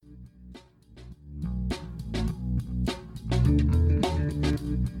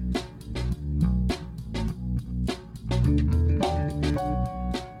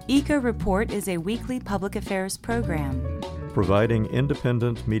Eco Report is a weekly public affairs program providing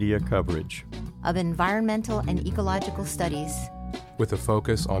independent media coverage of environmental and ecological studies with a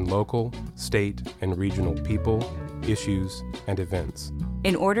focus on local, state, and regional people, issues, and events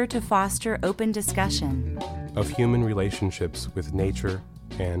in order to foster open discussion of human relationships with nature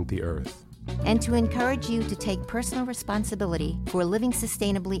and the earth, and to encourage you to take personal responsibility for living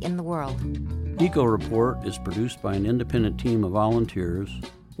sustainably in the world. Eco Report is produced by an independent team of volunteers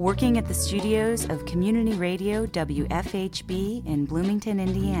working at the studios of Community Radio WFHB in Bloomington,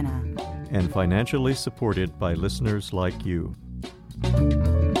 Indiana, and financially supported by listeners like you.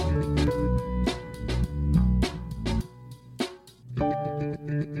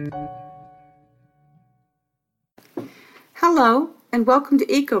 Hello, and welcome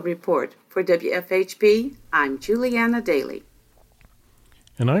to Eco Report. For WFHB, I'm Juliana Daly.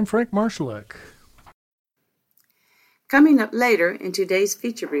 And I'm Frank Marshallek. Coming up later in today's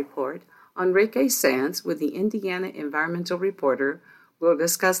feature report, Enrique Sanz with the Indiana Environmental Reporter will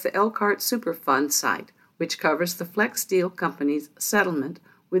discuss the Elkhart Superfund site, which covers the Flex Steel Company's settlement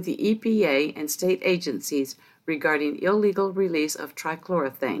with the EPA and state agencies regarding illegal release of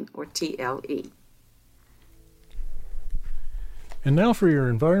trichloroethane, or TLE. And now for your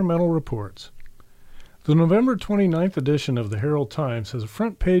environmental reports. The November 29th edition of the Herald-Times has a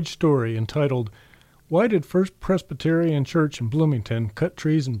front-page story entitled, "Why did First Presbyterian Church in Bloomington cut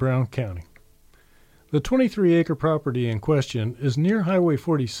trees in Brown County?" The 23-acre property in question is near Highway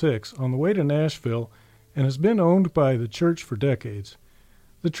 46 on the way to Nashville and has been owned by the church for decades.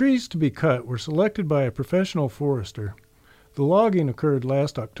 The trees to be cut were selected by a professional forester. The logging occurred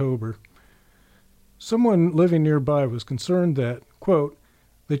last October. Someone living nearby was concerned that, quote,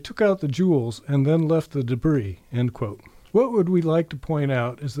 "they took out the jewels and then left the debris," end quote. What would we like to point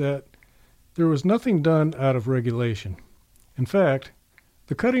out is that there was nothing done out of regulation. In fact,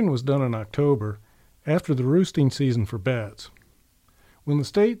 the cutting was done in October, after the roosting season for bats. When the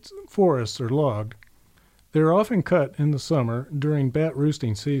state's forests are logged, they are often cut in the summer during bat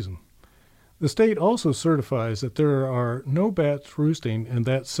roosting season. The state also certifies that there are no bats roosting in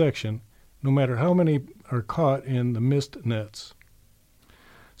that section, no matter how many are caught in the mist nets.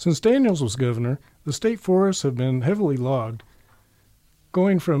 Since Daniels was governor, the state forests have been heavily logged,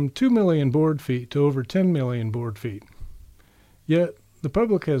 going from 2 million board feet to over 10 million board feet. Yet, the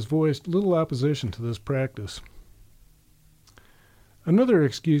public has voiced little opposition to this practice. Another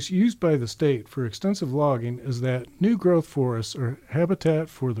excuse used by the state for extensive logging is that new growth forests are habitat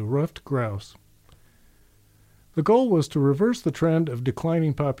for the ruffed grouse. The goal was to reverse the trend of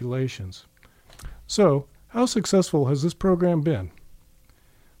declining populations. So, how successful has this program been?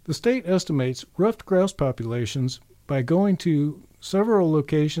 The state estimates ruffed grouse populations by going to several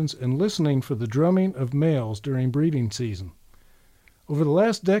locations and listening for the drumming of males during breeding season. Over the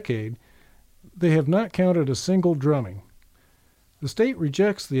last decade, they have not counted a single drumming. The state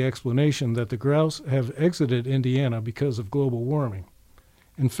rejects the explanation that the grouse have exited Indiana because of global warming.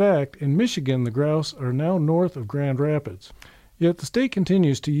 In fact, in Michigan, the grouse are now north of Grand Rapids. Yet the state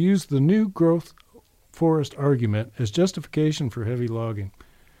continues to use the new growth forest argument as justification for heavy logging.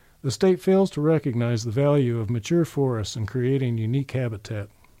 The state fails to recognize the value of mature forests in creating unique habitat.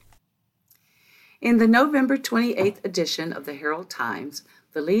 In the November 28th edition of the Herald-Times,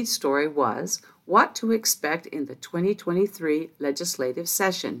 the lead story was What to Expect in the 2023 Legislative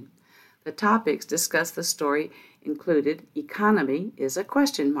Session. The topics discussed the story included Economy is a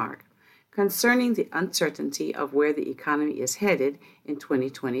question mark, concerning the uncertainty of where the economy is headed in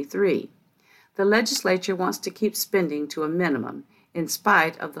 2023. The legislature wants to keep spending to a minimum, in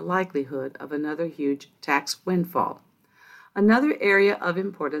spite of the likelihood of another huge tax windfall. Another area of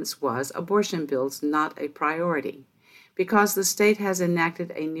importance was abortion bills not a priority, because the state has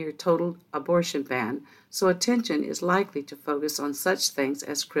enacted a near-total abortion ban, so attention is likely to focus on such things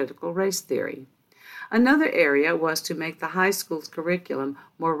as critical race theory. Another area was to make the high school's curriculum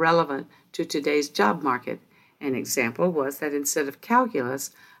more relevant to today's job market. An example was that instead of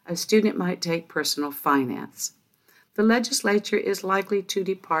calculus, a student might take personal finance. The legislature is likely to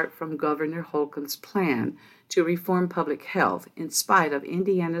depart from Governor Holcomb's plan to reform public health in spite of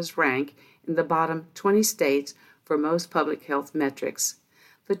Indiana's rank in the bottom 20 states for most public health metrics.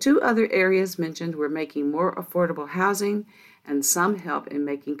 The two other areas mentioned were making more affordable housing and some help in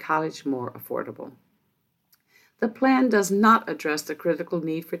making college more affordable. The plan does not address the critical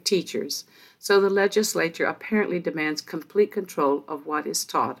need for teachers, so the legislature apparently demands complete control of what is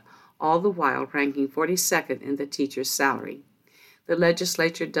taught, all the while ranking 42nd in the teacher's salary. The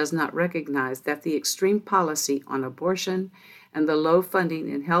legislature does not recognize that the extreme policy on abortion and the low funding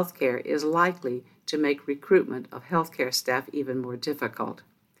in health care is likely to make recruitment of healthcare staff even more difficult.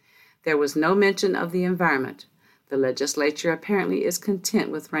 There was no mention of the environment. The legislature apparently is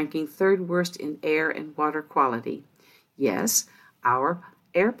content with ranking third worst in air and water quality. Yes, our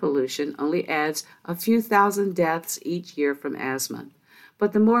air pollution only adds a few thousand deaths each year from asthma.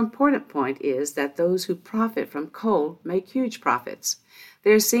 But the more important point is that those who profit from coal make huge profits.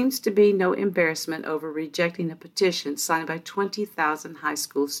 There seems to be no embarrassment over rejecting a petition signed by 20,000 high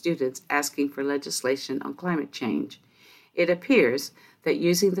school students asking for legislation on climate change. It appears that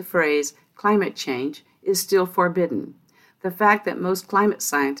using the phrase climate change is still forbidden. The fact that most climate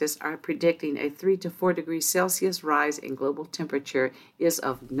scientists are predicting a 3 to 4 degrees Celsius rise in global temperature is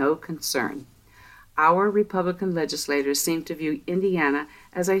of no concern. Our Republican legislators seem to view Indiana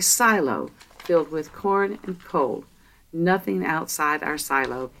as a silo filled with corn and coal. Nothing outside our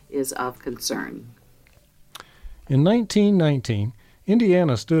silo is of concern. In 1919,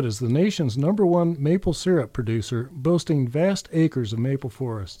 Indiana stood as the nation's #1 maple syrup producer, boasting vast acres of maple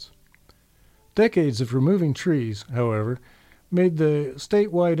forests. Decades of removing trees, however, made the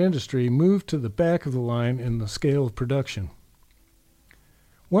statewide industry move to the back of the line in the scale of production.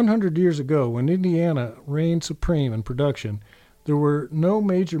 100 years ago, when Indiana reigned supreme in production, there were no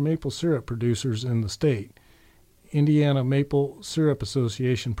major maple syrup producers in the state. Indiana Maple Syrup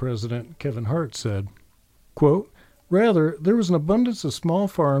Association President Kevin Hart said, quote, "Rather, there was an abundance of small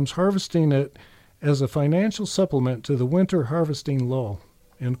farms harvesting it as a financial supplement to the winter harvesting lull."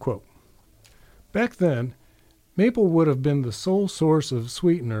 End quote. Back then, maple would have been the sole source of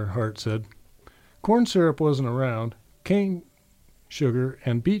sweetener, Hart said. Corn syrup wasn't around. Cane sugar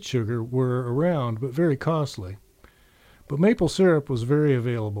and beet sugar were around, but very costly. But maple syrup was very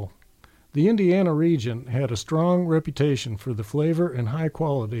available. The Indiana region had a strong reputation for the flavor and high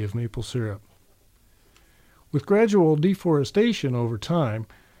quality of maple syrup. With gradual deforestation over time,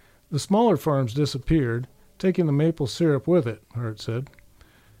 the smaller farms disappeared, taking the maple syrup with it, Hart said.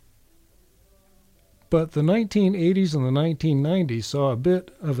 But the 1980s and the 1990s saw a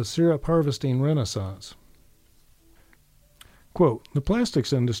bit of a syrup harvesting renaissance. Quote, "The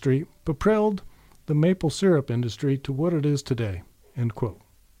plastics industry propelled the maple syrup industry to what it is today." End quote.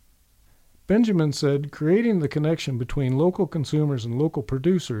 Benjamin said, "Creating the connection between local consumers and local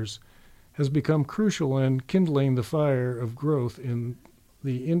producers has become crucial in kindling the fire of growth in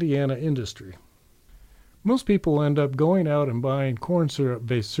the Indiana industry." Most people end up going out and buying corn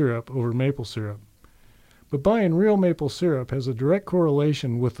syrup-based syrup over maple syrup. But buying real maple syrup has a direct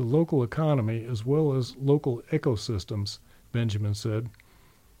correlation with the local economy as well as local ecosystems, Benjamin said.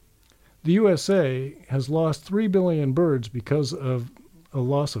 The USA has lost 3 billion birds because of a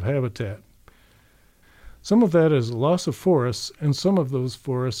loss of habitat. Some of that is a loss of forests, and some of those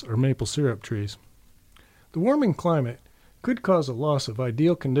forests are maple syrup trees. The warming climate could cause a loss of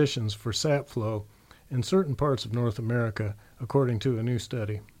ideal conditions for sap flow in certain parts of North America, according to a new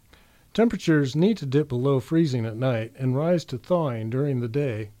study. Temperatures need to dip below freezing at night and rise to thawing during the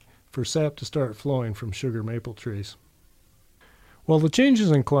day for sap to start flowing from sugar maple trees. While the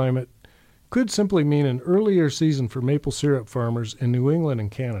changes in climate could simply mean an earlier season for maple syrup farmers in New England and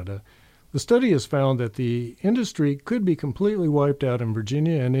Canada, the study has found that the industry could be completely wiped out in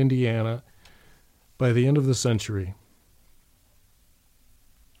Virginia and Indiana by the end of the century.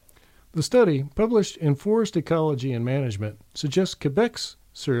 The study, published in Forest Ecology and Management, suggests Quebec's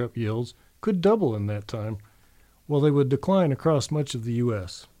syrup yields could double in that time, while they would decline across much of the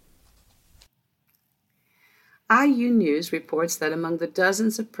U.S. IU News reports that among the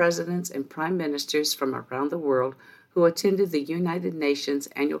dozens of presidents and prime ministers from around the world who attended the United Nations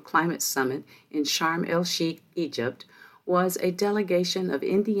Annual Climate Summit in Sharm El-Sheikh, Egypt, was a delegation of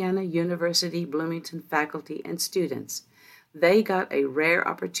Indiana University Bloomington faculty and students. They got a rare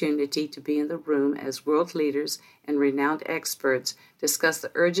opportunity to be in the room as world leaders and renowned experts discuss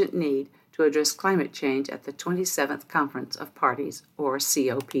the urgent need to address climate change at the 27th Conference of Parties, or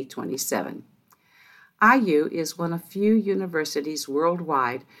COP27. IU is one of few universities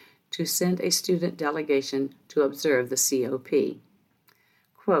worldwide to send a student delegation to observe the COP.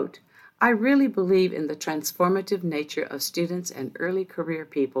 Quote, "I really believe in the transformative nature of students and early career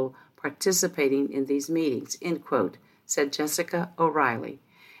people participating in these meetings," end quote, said Jessica O'Reilly,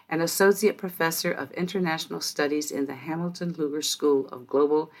 an associate professor of international studies in the Hamilton Lugar School of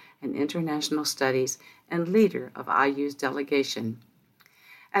Global and International Studies and leader of IU's delegation.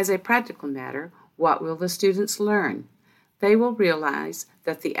 As a practical matter, what will the students learn? They will realize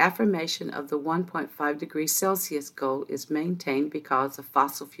that the affirmation of the 1.5 degrees Celsius goal is maintained because of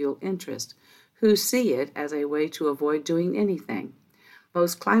fossil fuel interests, who see it as a way to avoid doing anything.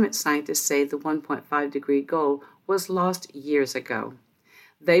 Most climate scientists say the 1.5 degree goal was lost years ago.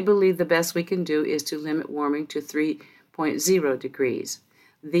 They believe the best we can do is to limit warming to 3.0 degrees.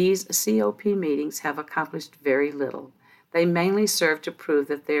 These COP meetings have accomplished very little. They mainly serve to prove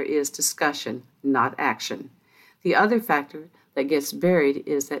that there is discussion, not action. The other factor that gets buried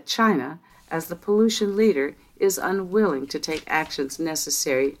is that China, as the pollution leader, is unwilling to take actions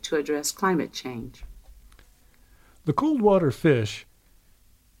necessary to address climate change. The cold water fish,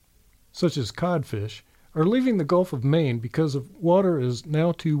 such as codfish, are leaving the Gulf of Maine because of water is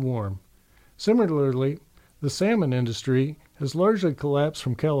now too warm. Similarly, the salmon industry has largely collapsed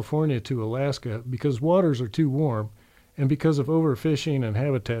from California to Alaska because waters are too warm and because of overfishing and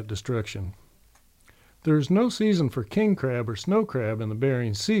habitat destruction. There is no season for king crab or snow crab in the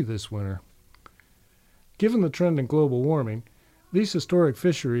Bering Sea this winter. Given the trend in global warming, these historic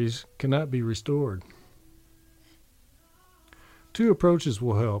fisheries cannot be restored. Two approaches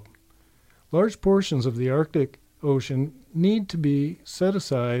will help. Large portions of the Arctic Ocean need to be set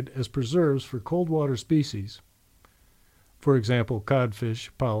aside as preserves for cold water species. For example, codfish,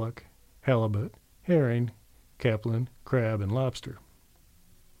 pollock, halibut, herring, capelin, crab, and lobster.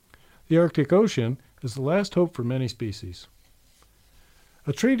 The Arctic Ocean is the last hope for many species.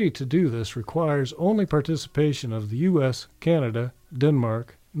 A treaty to do this requires only participation of the U.S., Canada,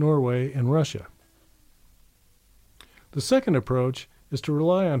 Denmark, Norway, and Russia. The second approach is to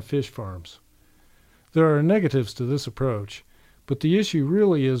rely on fish farms. There are negatives to this approach, but the issue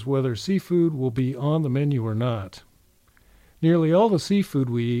really is whether seafood will be on the menu or not. Nearly all the seafood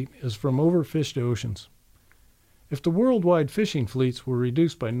we eat is from overfished oceans. If the worldwide fishing fleets were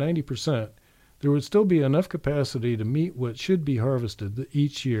reduced by 90%, there would still be enough capacity to meet what should be harvested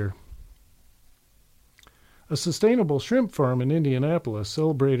each year. A sustainable shrimp farm in Indianapolis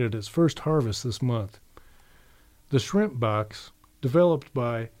celebrated its first harvest this month. The Shrimp Box, developed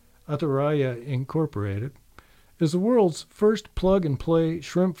by Ataraya Incorporated, is the world's first plug-and-play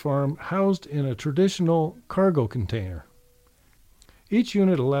shrimp farm housed in a traditional cargo container. Each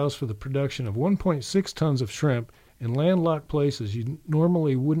unit allows for the production of 1.6 tons of shrimp in landlocked places you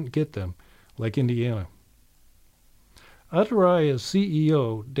normally wouldn't get them, like Indiana. Ataraya's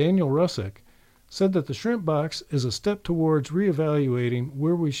CEO, Daniel Russick, said that the Shrimp Box is a step towards reevaluating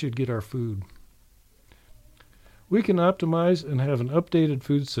where we should get our food. We can optimize and have an updated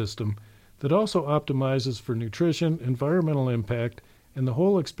food system that also optimizes for nutrition, environmental impact, and the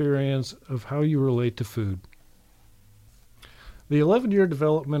whole experience of how you relate to food. The 11-year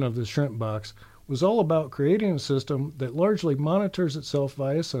development of the Shrimp Box was all about creating a system that largely monitors itself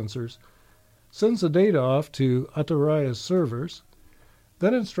via sensors, sends the data off to Ataraya's servers,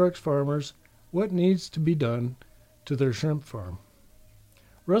 then instructs farmers what needs to be done to their shrimp farm.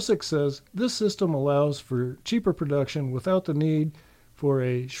 Russick says this system allows for cheaper production without the need for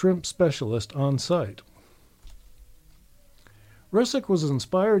a shrimp specialist on site. Russick was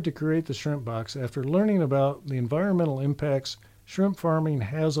inspired to create the Shrimp Box after learning about the environmental impacts shrimp farming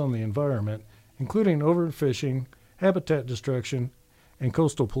has on the environment, including overfishing, habitat destruction, and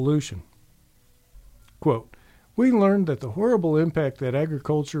coastal pollution. Quote, "We learned that the horrible impact that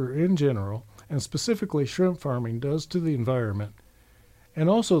agriculture in general, and specifically shrimp farming, does to the environment, and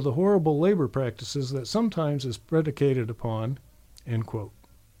also the horrible labor practices that sometimes is predicated upon," end quote,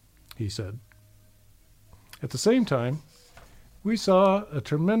 he said. At the same time, we saw a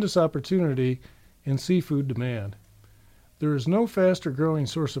tremendous opportunity in seafood demand. There is no faster growing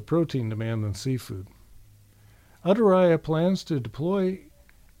source of protein demand than seafood. Ataraya plans to deploy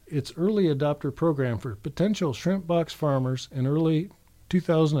its early adopter program for potential shrimp box farmers in early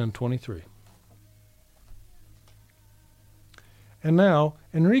 2023. And now,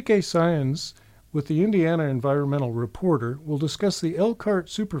 Enrique Sáenz with the Indiana Environmental Reporter will discuss the Elkhart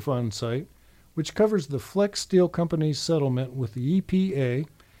Superfund site, which covers the Flex Steel Company's settlement with the EPA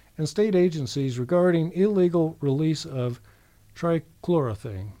and state agencies regarding illegal release of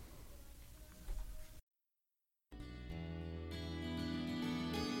trichloroethane.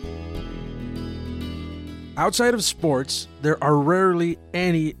 Outside of sports, there are rarely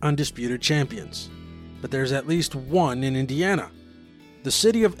any undisputed champions, but there's at least one in Indiana. The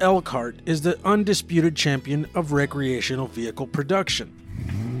city of Elkhart is the undisputed champion of recreational vehicle production.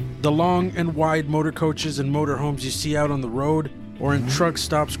 The long and wide motor coaches and motorhomes you see out on the road or in truck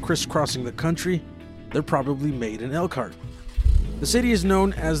stops crisscrossing the country, they're probably made in Elkhart. The city is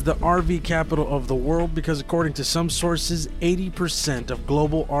known as the RV capital of the world because, according to some sources, 80% of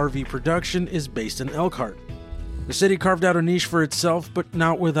global RV production is based in Elkhart. The city carved out a niche for itself, but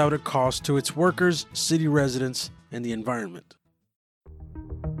not without a cost to its workers, city residents, and the environment.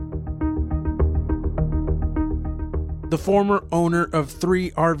 The former owner of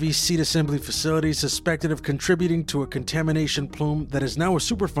 3 RV seat assembly facilities suspected of contributing to a contamination plume that is now a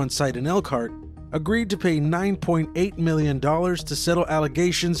Superfund site in Elkhart agreed to pay $9.8 million to settle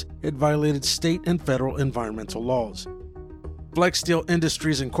allegations it violated state and federal environmental laws. Flex Steel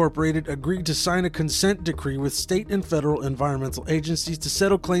Industries Incorporated agreed to sign a consent decree with state and federal environmental agencies to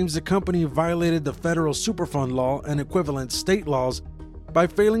settle claims the company violated the federal Superfund law and equivalent state laws by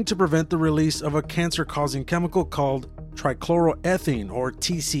failing to prevent the release of a cancer-causing chemical called trichloroethene, or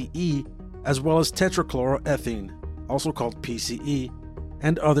TCE, as well as tetrachloroethene, also called PCE,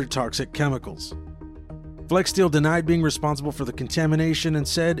 and other toxic chemicals. Flex Steel denied being responsible for the contamination and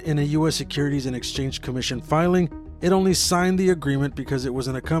said in a U.S. Securities and Exchange Commission filing it only signed the agreement because it was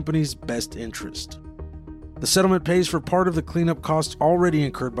in the company's best interest. The settlement pays for part of the cleanup costs already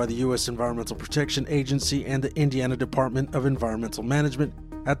incurred by the U.S. Environmental Protection Agency and the Indiana Department of Environmental Management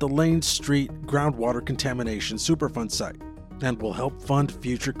at the Lane Street groundwater contamination Superfund site, and will help fund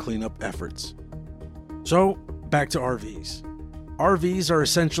future cleanup efforts. So, back to RVs. RVs are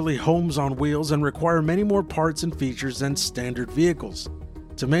essentially homes on wheels and require many more parts and features than standard vehicles.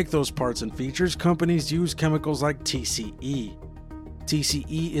 To make those parts and features, companies use chemicals like TCE.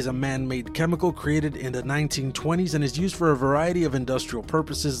 TCE is a man-made chemical created in the 1920s and is used for a variety of industrial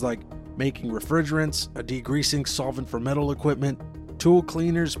purposes like making refrigerants, a degreasing solvent for metal equipment, tool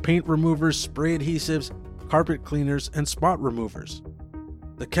cleaners, paint removers, spray adhesives, carpet cleaners, and spot removers.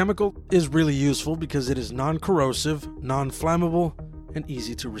 The chemical is really useful because it is non-corrosive, non-flammable, and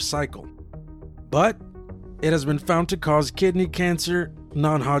easy to recycle. But it has been found to cause kidney cancer,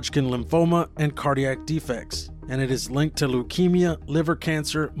 non-Hodgkin lymphoma, and cardiac defects, and it is linked to leukemia, liver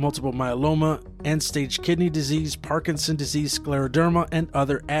cancer, multiple myeloma, end-stage kidney disease, Parkinson's disease, scleroderma, and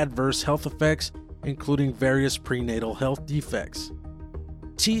other adverse health effects, including various prenatal health defects.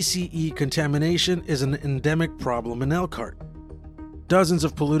 TCE contamination is an endemic problem in Elkhart. Dozens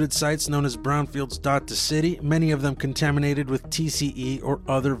of polluted sites known as brownfields dot the city, many of them contaminated with TCE or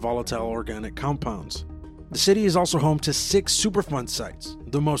other volatile organic compounds. The city is also home to 6 Superfund sites,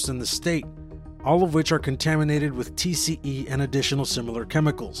 the most in the state, all of which are contaminated with TCE and additional similar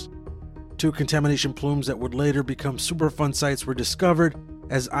chemicals. 2 contamination plumes that would later become Superfund sites were discovered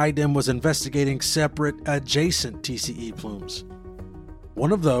as IDEM was investigating separate, adjacent TCE plumes.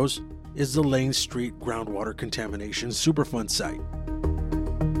 One of those is the Lane Street groundwater contamination Superfund site.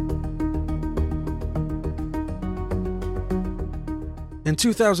 In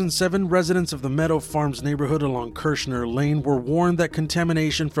 2007, residents of the Meadow Farms neighborhood along Kirshner Lane were warned that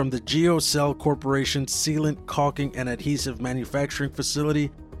contamination from the GeoCell Corporation's sealant, caulking, and adhesive manufacturing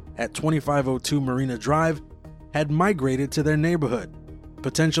facility at 2502 Marina Drive had migrated to their neighborhood,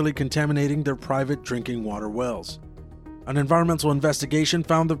 potentially contaminating their private drinking water wells. An environmental investigation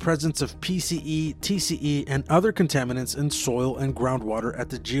found the presence of PCE, TCE, and other contaminants in soil and groundwater at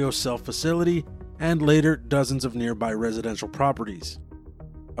the GeoCell facility and later dozens of nearby residential properties.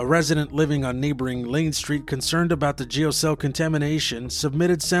 A resident living on neighboring Lane Street, concerned about the GeoCell contamination,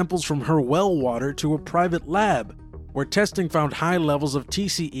 submitted samples from her well water to a private lab, where testing found high levels of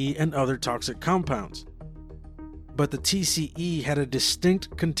TCE and other toxic compounds. But the TCE had a distinct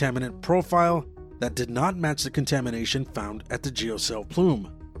contaminant profile that did not match the contamination found at the GeoCell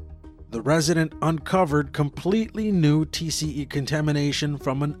plume. The resident uncovered completely new TCE contamination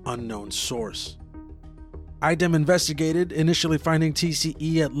from an unknown source. IDEM investigated, initially finding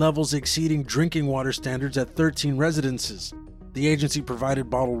TCE at levels exceeding drinking water standards at 13 residences. The agency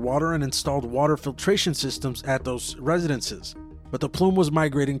provided bottled water and installed water filtration systems at those residences, but the plume was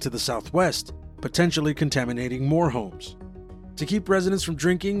migrating to the southwest, potentially contaminating more homes. To keep residents from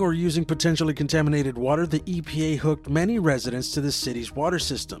drinking or using potentially contaminated water, the EPA hooked many residents to the city's water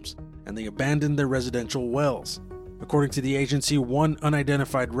systems, and they abandoned their residential wells. According to the agency, one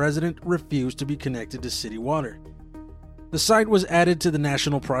unidentified resident refused to be connected to city water. The site was added to the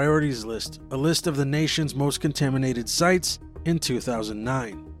National Priorities List, a list of the nation's most contaminated sites, in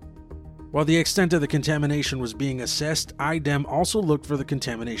 2009. While the extent of the contamination was being assessed, IDEM also looked for the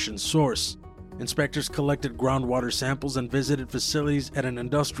contamination source. Inspectors collected groundwater samples and visited facilities at an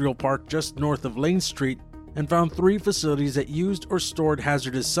industrial park just north of Lane Street and found 3 facilities that used or stored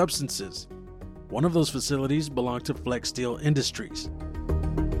hazardous substances. One of those facilities belonged to Flex Steel Industries.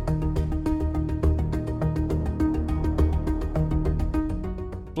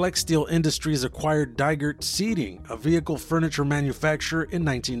 Flex Steel Industries acquired Dygert Seating, a vehicle furniture manufacturer, in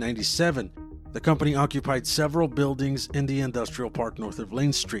 1997. The company occupied several buildings in the industrial park north of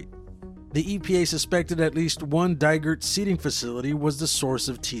Lane Street. The EPA suspected at least one Dygert Seating facility was the source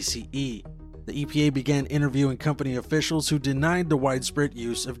of TCE. The EPA began interviewing company officials who denied the widespread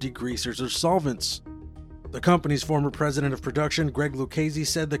use of degreasers or solvents. The company's former president of production, Greg Lucchese,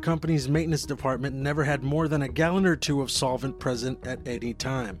 said the company's maintenance department never had more than a gallon or 2 of solvent present at any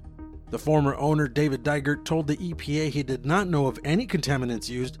time. The former owner, David Dygert, told the EPA he did not know of any contaminants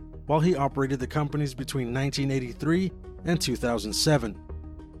used while he operated the companies between 1983 and 2007.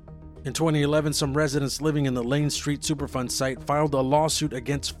 In 2011, some residents living in the Lane Street Superfund site filed a lawsuit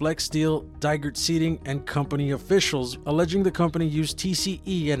against Flex Steel, Dygert Seating, and company officials, alleging the company used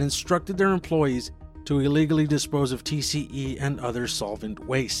TCE and instructed their employees to illegally dispose of TCE and other solvent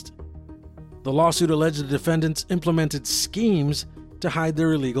waste. The lawsuit alleged the defendants implemented schemes to hide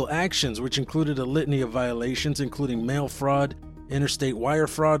their illegal actions, which included a litany of violations including mail fraud, interstate wire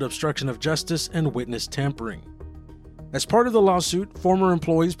fraud, obstruction of justice, and witness tampering. As part of the lawsuit, former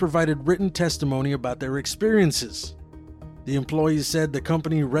employees provided written testimony about their experiences. The employees said the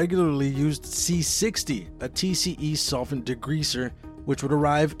company regularly used C60, a TCE solvent degreaser, which would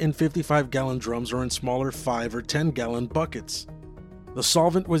arrive in 55-gallon drums or in smaller 5 or 10-gallon buckets. The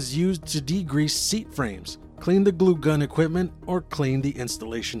solvent was used to degrease seat frames, clean the glue gun equipment, or clean the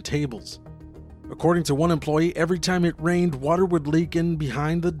installation tables. According to one employee, every time it rained, water would leak in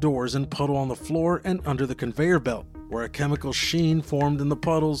behind the doors and puddle on the floor and under the conveyor belt, where a chemical sheen formed in the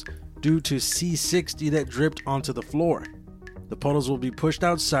puddles due to C60 that dripped onto the floor. The puddles will be pushed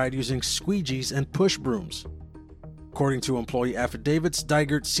outside using squeegees and push brooms. According to employee affidavits,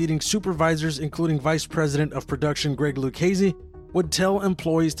 Dygert Seating supervisors, including Vice President of Production Greg Lucchese, would tell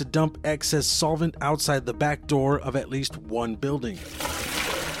employees to dump excess solvent outside the back door of at least one building.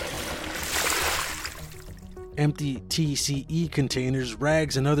 Empty TCE containers,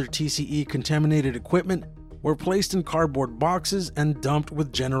 rags, and other TCE-contaminated equipment were placed in cardboard boxes and dumped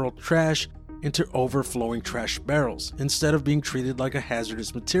with general trash into overflowing trash barrels, instead of being treated like a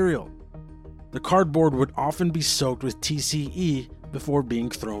hazardous material. The cardboard would often be soaked with TCE before being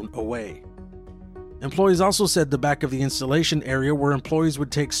thrown away. Employees also said the back of the installation area where employees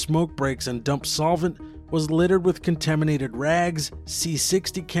would take smoke breaks and dump solvent was littered with contaminated rags,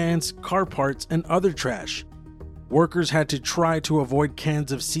 C60 cans, car parts, and other trash. Workers had to try to avoid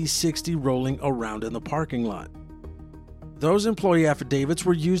cans of C60 rolling around in the parking lot. Those employee affidavits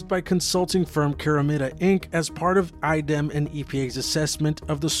were used by consulting firm Caramita Inc. as part of IDEM and EPA's assessment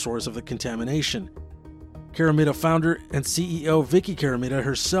of the source of the contamination. Caramita founder and CEO Vicky Caramita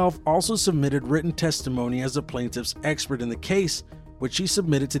herself also submitted written testimony as the plaintiff's expert in the case, which she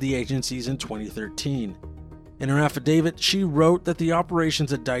submitted to the agencies in 2013. In her affidavit, she wrote that the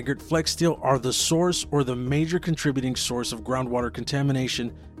operations at Dygert Flex Steel are the source or the major contributing source of groundwater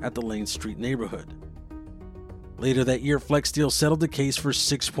contamination at the Lane Street neighborhood. Later that year, Flex Steel settled the case for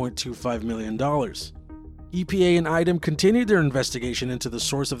 $6.25 million. EPA and IDEM continued their investigation into the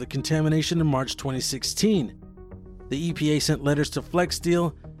source of the contamination in March 2016. The EPA sent letters to Flex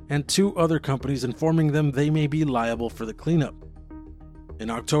Steel and 2 other companies informing them they may be liable for the cleanup. In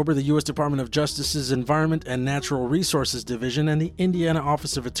October, the U.S. Department of Justice's Environment and Natural Resources Division and the Indiana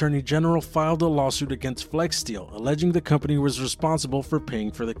Office of Attorney General filed a lawsuit against Flex Steel, alleging the company was responsible for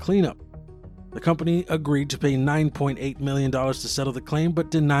paying for the cleanup. The company agreed to pay $9.8 million to settle the claim,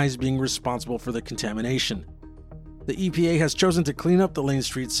 but denies being responsible for the contamination. The EPA has chosen to clean up the Lane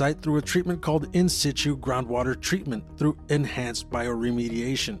Street site through a treatment called in situ groundwater treatment through enhanced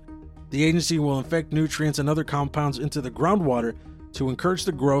bioremediation. The agency will inject nutrients and other compounds into the groundwater to encourage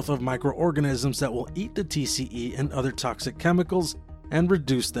the growth of microorganisms that will eat the TCE and other toxic chemicals and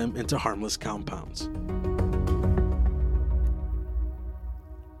reduce them into harmless compounds.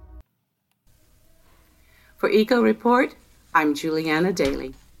 For Eco Report, I'm Juliana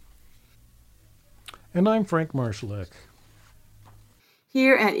Daly. And I'm Frank Marshallek.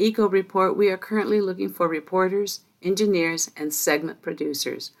 Here at Eco Report, we are currently looking for reporters, engineers, and segment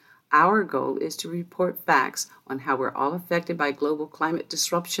producers. Our goal is to report facts on how we're all affected by global climate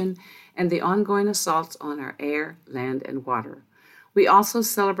disruption and the ongoing assaults on our air, land, and water. We also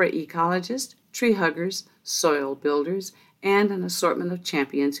celebrate ecologists, tree huggers, soil builders, and an assortment of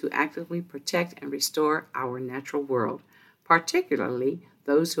champions who actively protect and restore our natural world, particularly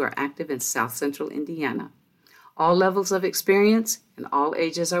those who are active in South Central Indiana. All levels of experience and all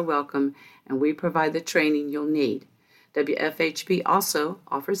ages are welcome, and we provide the training you'll need. WFHB also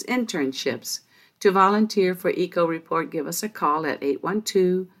offers internships. To volunteer for Eco Report, give us a call at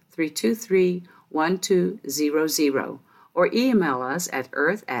 812-323-1200 or email us at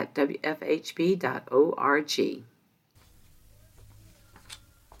earth@wfhb.org.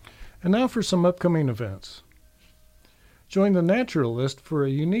 And now for some upcoming events. Join the Naturalist for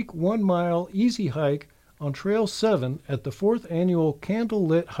a unique 1-mile easy hike on Trail 7 at the 4th Annual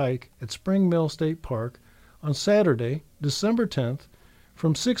Candlelit Hike at Spring Mill State Park on Saturday, December 10th,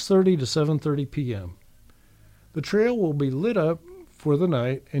 from 6:30 to 7:30 p.m. The trail will be lit up for the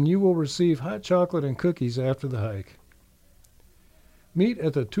night, and you will receive hot chocolate and cookies after the hike. Meet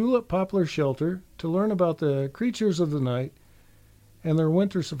at the Tulip Poplar Shelter to learn about the creatures of the night and their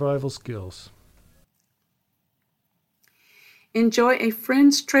winter survival skills. Enjoy a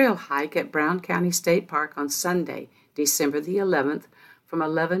Friends Trail hike at Brown County State Park on Sunday, December the 11th, from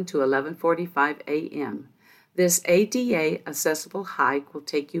 11 to 11:45 a.m. This ADA accessible hike will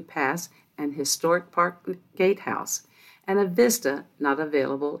take you past an historic park gatehouse and a vista not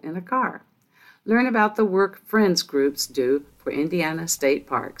available in a car. Learn about the work Friends groups do for Indiana state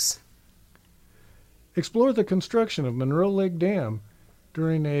parks. Explore the construction of Monroe Lake Dam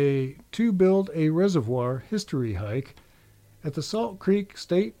during a To Build a Reservoir history hike at the Salt Creek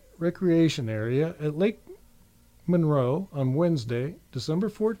State Recreation Area at Lake Monroe on Wednesday, December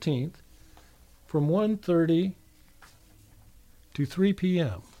 14th from 1:30 to 3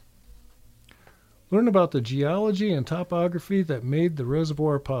 p.m. Learn about the geology and topography that made the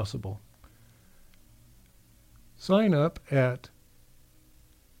reservoir possible. Sign up at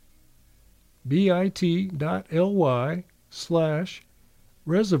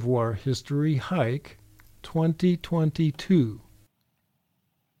bit.ly/Reservoir History Hike 2022.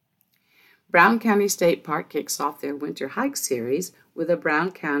 Brown County State Park kicks off their winter hike series with a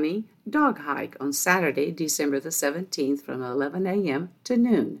Brown County dog hike on Saturday, December the 17th from 11 a.m. to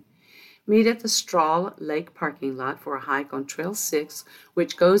noon. Meet at the Strahl Lake parking lot for a hike on Trail 6,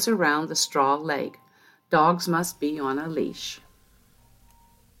 which goes around the Strahl Lake. Dogs must be on a leash.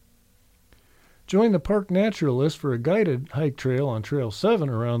 Join the park naturalist for a guided hike trail on Trail 7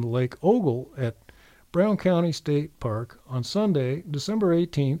 around the Lake Ogle at Brown County State Park on Sunday, December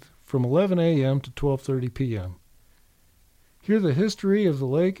 18th from 11 a.m. to 12:30 p.m. Hear the history of the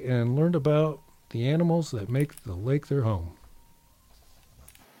lake and learn about the animals that make the lake their home.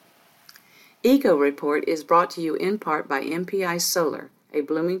 Eco Report is brought to you in part by MPI Solar, a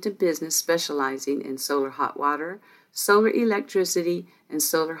Bloomington business specializing in solar hot water, solar electricity, and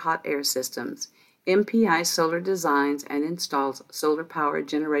solar hot air systems. MPI Solar designs and installs solar power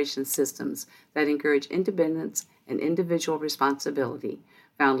generation systems that encourage independence and individual responsibility.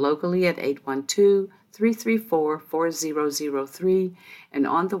 Found locally at 812-334-4003 and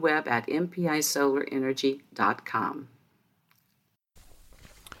on the web at mpisolarenergy.com.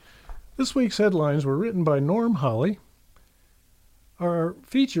 This week's headlines were written by Norm Holly. Our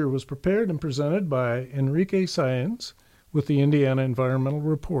feature was prepared and presented by Enrique Sáenz with the Indiana Environmental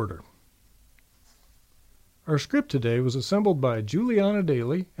Reporter. Our script today was assembled by Juliana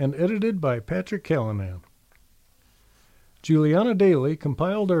Daly and edited by Patrick Callanan. Juliana Daly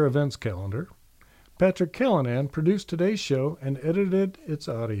compiled our events calendar. Patrick Callanan produced today's show and edited its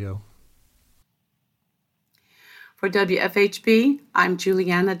audio. For WFHB, I'm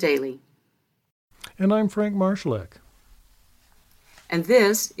Juliana Daly. And I'm Frank Marshleck. And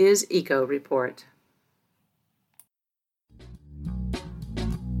this is Eco Report.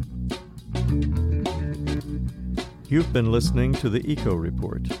 You've been listening to the Eco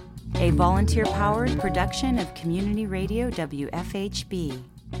Report, a volunteer-powered production of Community Radio WFHB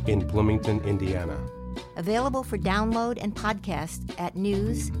in Bloomington, Indiana. Available for download and podcast at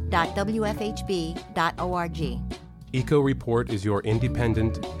news.wfhb.org. Eco Report is your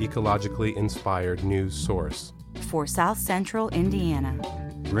independent, ecologically inspired news source for South Central Indiana,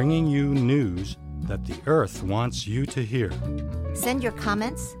 bringing you news that the Earth wants you to hear. Send your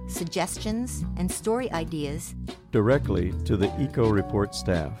comments, suggestions, and story ideas directly to the Eco Report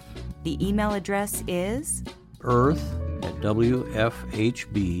staff. The email address is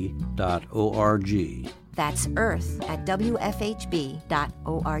earth@wfhb.org. That's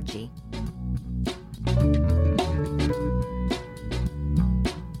earth@wfhb.org.